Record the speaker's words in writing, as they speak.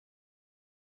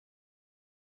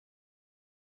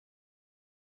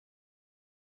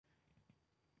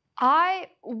I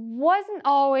wasn't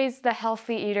always the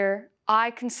healthy eater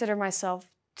I consider myself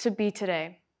to be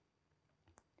today.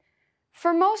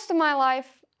 For most of my life,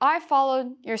 I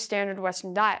followed your standard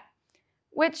Western diet,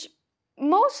 which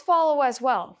most follow as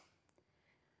well.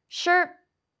 Sure,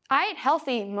 I ate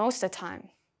healthy most of the time,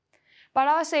 but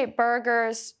I always ate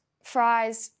burgers,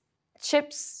 fries,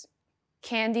 chips,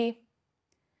 candy.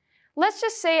 Let's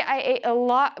just say I ate a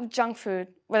lot of junk food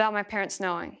without my parents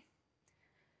knowing.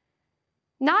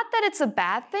 Not that it's a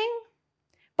bad thing,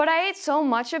 but I ate so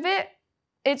much of it,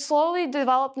 it slowly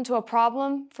developed into a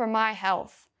problem for my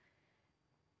health.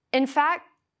 In fact,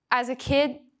 as a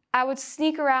kid, I would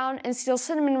sneak around and steal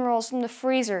cinnamon rolls from the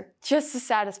freezer just to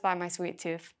satisfy my sweet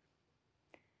tooth.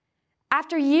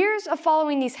 After years of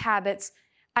following these habits,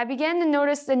 I began to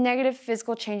notice the negative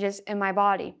physical changes in my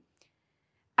body.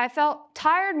 I felt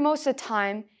tired most of the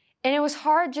time, and it was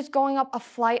hard just going up a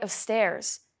flight of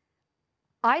stairs.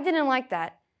 I didn't like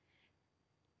that.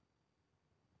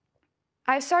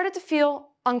 I started to feel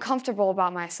uncomfortable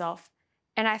about myself,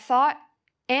 and I thought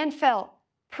and felt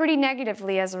pretty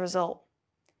negatively as a result.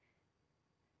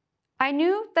 I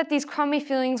knew that these crummy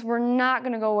feelings were not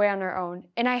going to go away on their own,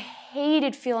 and I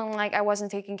hated feeling like I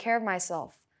wasn't taking care of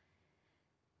myself.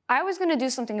 I was going to do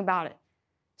something about it,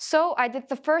 so I did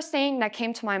the first thing that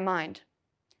came to my mind.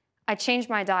 I changed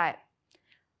my diet.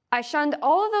 I shunned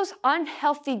all of those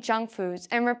unhealthy junk foods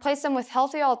and replaced them with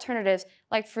healthy alternatives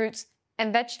like fruits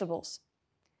and vegetables.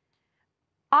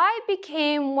 I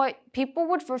became what people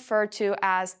would refer to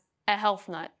as a health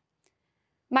nut.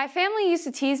 My family used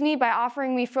to tease me by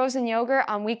offering me frozen yogurt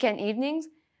on weekend evenings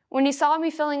when he saw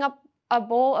me filling up a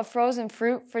bowl of frozen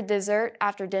fruit for dessert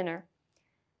after dinner.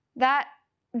 That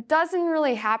doesn't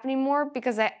really happen anymore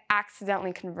because I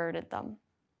accidentally converted them.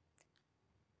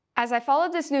 As I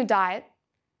followed this new diet,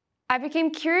 I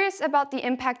became curious about the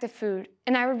impact of food,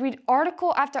 and I would read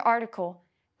article after article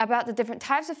about the different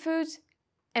types of foods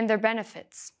and their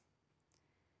benefits.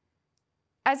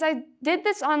 As I did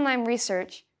this online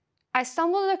research, I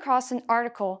stumbled across an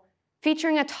article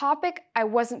featuring a topic I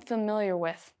wasn't familiar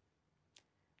with: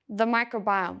 the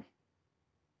microbiome.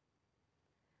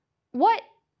 What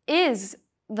is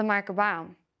the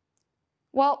microbiome?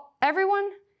 Well,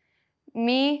 everyone,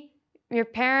 me, your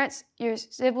parents, your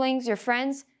siblings, your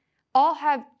friends, all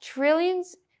have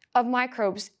trillions of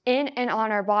microbes in and on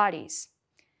our bodies.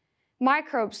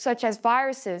 Microbes such as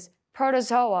viruses,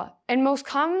 protozoa, and most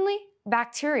commonly,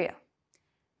 bacteria.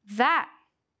 That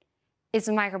is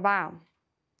the microbiome.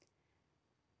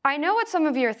 I know what some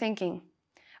of you are thinking.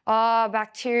 Oh,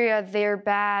 bacteria, they're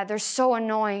bad, they're so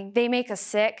annoying, they make us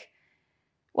sick.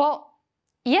 Well,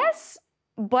 yes,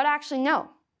 but actually no.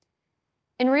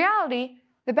 In reality,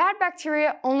 the bad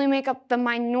bacteria only make up the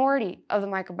minority of the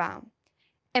microbiome.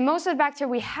 And most of the bacteria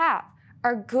we have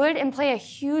are good and play a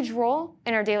huge role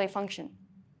in our daily function.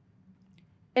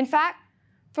 In fact,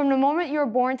 from the moment you are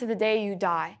born to the day you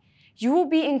die, you will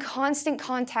be in constant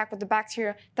contact with the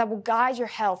bacteria that will guide your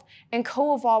health and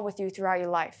co-evolve with you throughout your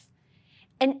life.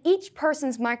 And each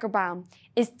person's microbiome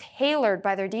is tailored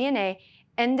by their DNA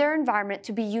and their environment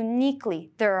to be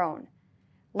uniquely their own.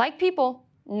 Like people,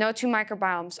 no two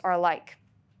microbiomes are alike.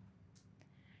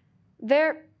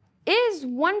 There is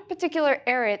one particular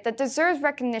area that deserves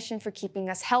recognition for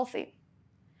keeping us healthy: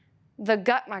 the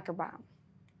gut microbiome.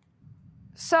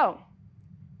 So,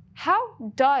 how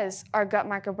does our gut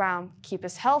microbiome keep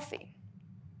us healthy?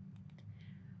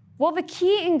 Well, the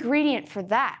key ingredient for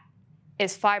that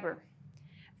is fiber,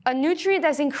 a nutrient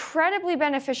that's incredibly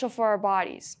beneficial for our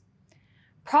bodies.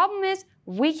 Problem is,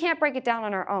 we can't break it down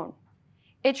on our own.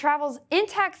 It travels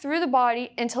intact through the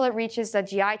body until it reaches the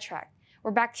GI tract,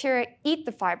 where bacteria eat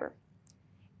the fiber.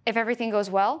 If everything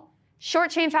goes well,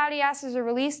 short-chain fatty acids are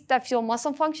released that fuel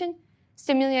muscle function,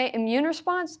 stimulate immune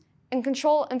response, and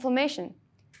control inflammation.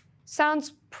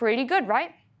 Sounds pretty good,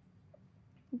 right?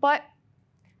 But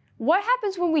what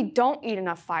happens when we don't eat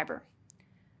enough fiber?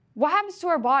 What happens to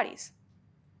our bodies?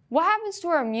 What happens to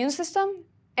our immune system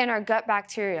and our gut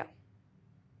bacteria?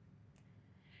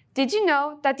 Did you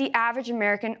know that the average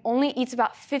American only eats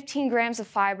about 15 grams of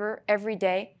fiber every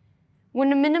day, when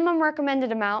the minimum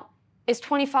recommended amount is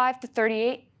 25 to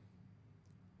 38?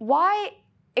 Why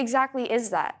exactly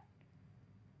is that?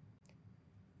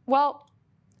 Well,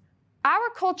 our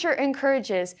culture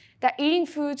encourages that eating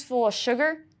foods full of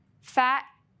sugar, fat,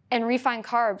 and refined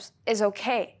carbs is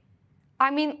okay. I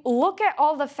mean, look at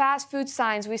all the fast food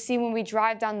signs we see when we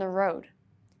drive down the road.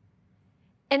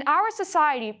 And our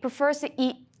society prefers to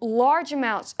eat large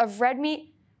amounts of red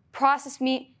meat, processed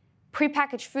meat,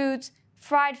 prepackaged foods,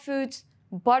 fried foods,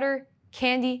 butter,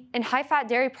 candy, and high-fat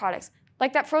dairy products,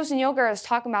 like that frozen yogurt I was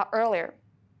talking about earlier.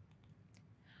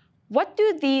 What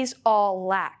do these all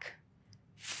lack?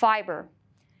 Fiber.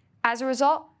 As a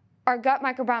result, our gut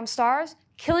microbiome starves,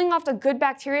 killing off the good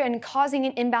bacteria and causing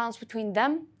an imbalance between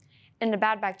them and the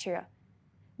bad bacteria.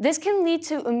 This can lead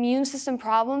to immune system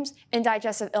problems and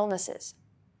digestive illnesses.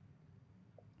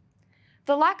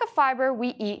 The lack of fiber we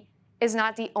eat is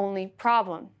not the only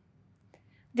problem.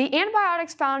 The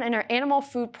antibiotics found in our animal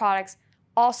food products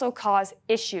also cause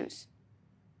issues.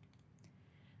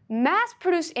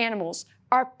 Mass-produced animals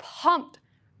are pumped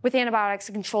with antibiotics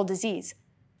to control disease.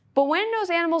 But when those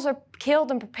animals are killed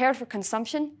and prepared for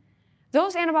consumption,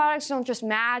 those antibiotics don't just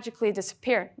magically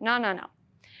disappear. No, no, no.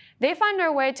 They find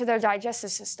their way to their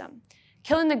digestive system,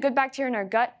 killing the good bacteria in our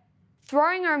gut,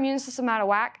 throwing our immune system out of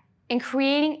whack, and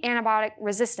creating antibiotic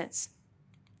resistance.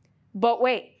 But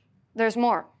wait, there's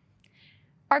more.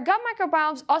 Our gut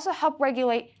microbiomes also help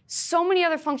regulate so many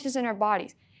other functions in our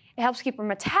bodies. It helps keep our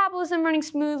metabolism running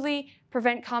smoothly,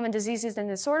 prevent common diseases and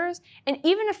disorders, and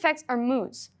even affects our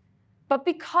moods. But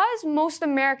because most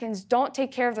Americans don't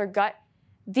take care of their gut,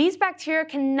 these bacteria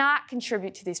cannot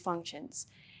contribute to these functions.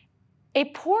 A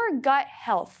poor gut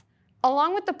health,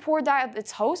 along with the poor diet of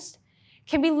its host,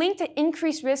 can be linked to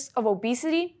increased risks of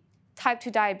obesity, type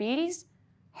 2 diabetes,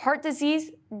 heart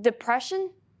disease,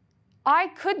 depression. I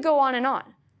could go on and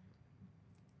on.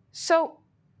 So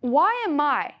why am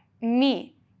I,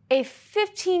 me, a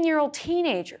 15-year-old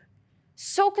teenager,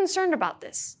 so concerned about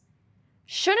this?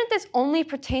 Shouldn't this only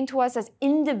pertain to us as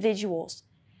individuals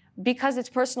because it's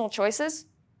personal choices?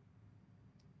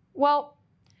 Well,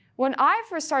 when I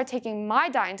first started taking my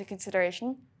diet into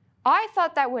consideration, I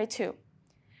thought that way too.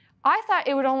 I thought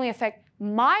it would only affect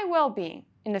my well-being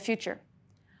in the future.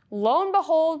 Lo and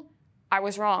behold, I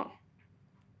was wrong.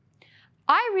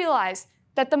 I realized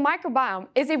that the microbiome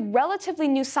is a relatively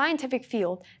new scientific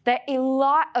field that a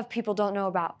lot of people don't know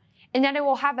about, and that it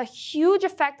will have a huge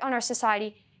effect on our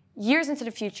society years into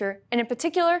the future, and in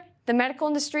particular, the medical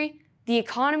industry, the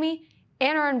economy,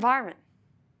 and our environment.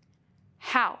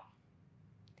 How?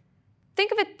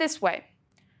 Think of it this way.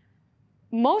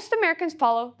 Most Americans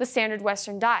follow the standard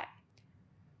Western diet,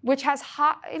 which has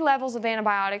high levels of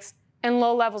antibiotics and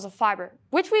low levels of fiber,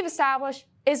 which we've established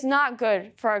is not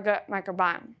good for our gut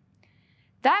microbiome.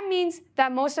 That means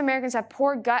that most Americans have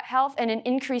poor gut health and an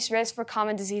increased risk for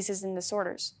common diseases and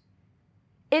disorders.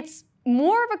 It's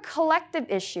more of a collective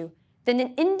issue than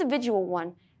an individual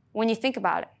one when you think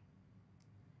about it.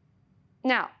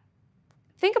 Now,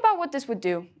 think about what this would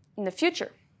do in the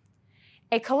future.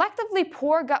 A collectively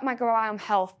poor gut microbiome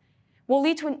health will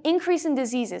lead to an increase in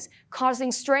diseases,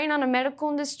 causing strain on the medical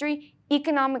industry,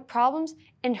 economic problems,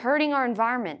 and hurting our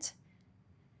environment.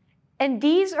 And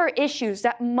these are issues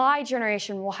that my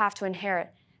generation will have to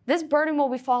inherit. This burden will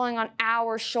be falling on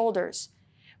our shoulders.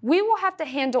 We will have to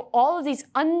handle all of these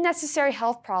unnecessary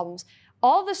health problems,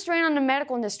 all the strain on the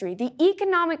medical industry, the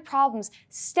economic problems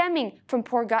stemming from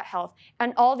poor gut health,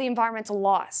 and all the environmental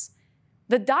loss.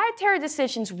 The dietary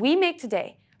decisions we make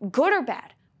today, good or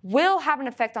bad, will have an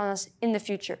effect on us in the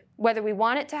future, whether we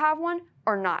want it to have one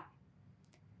or not.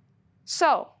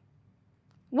 So,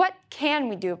 what can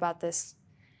we do about this?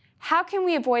 How can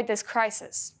we avoid this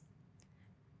crisis?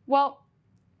 Well,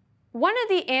 one of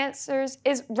the answers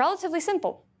is relatively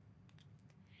simple.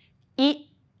 Eat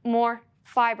more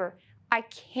fiber. I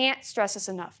can't stress this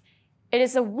enough. It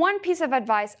is the one piece of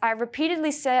advice I've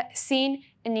repeatedly seen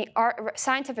in the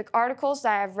scientific articles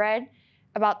that I've read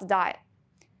about the diet.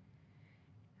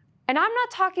 And I'm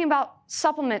not talking about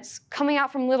supplements coming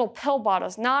out from little pill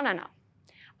bottles. No, no, no.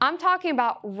 I'm talking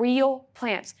about real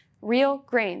plants, real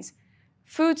grains.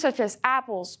 Foods such as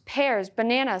apples, pears,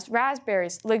 bananas,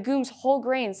 raspberries, legumes, whole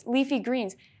grains, leafy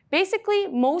greens. Basically,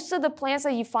 most of the plants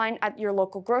that you find at your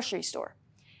local grocery store.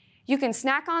 You can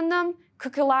snack on them,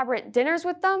 cook elaborate dinners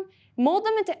with them, mold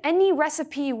them into any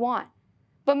recipe you want,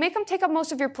 but make them take up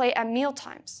most of your plate at meal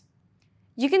times.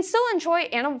 You can still enjoy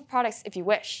animal products if you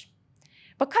wish,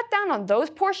 but cut down on those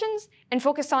portions and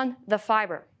focus on the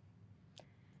fiber.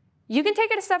 You can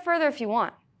take it a step further if you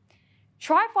want.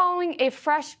 Try following a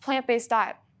fresh plant-based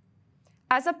diet.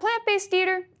 As a plant-based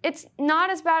eater, it's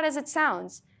not as bad as it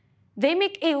sounds. They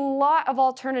make a lot of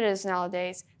alternatives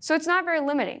nowadays, so it's not very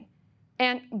limiting.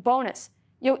 And bonus,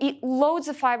 you'll eat loads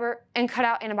of fiber and cut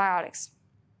out antibiotics.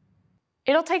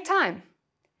 It'll take time,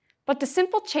 but the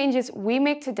simple changes we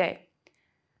make today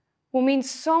will mean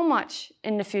so much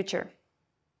in the future.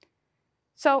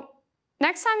 So,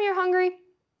 next time you're hungry,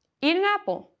 eat an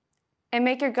apple and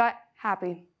make your gut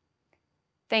happy.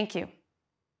 Thank you.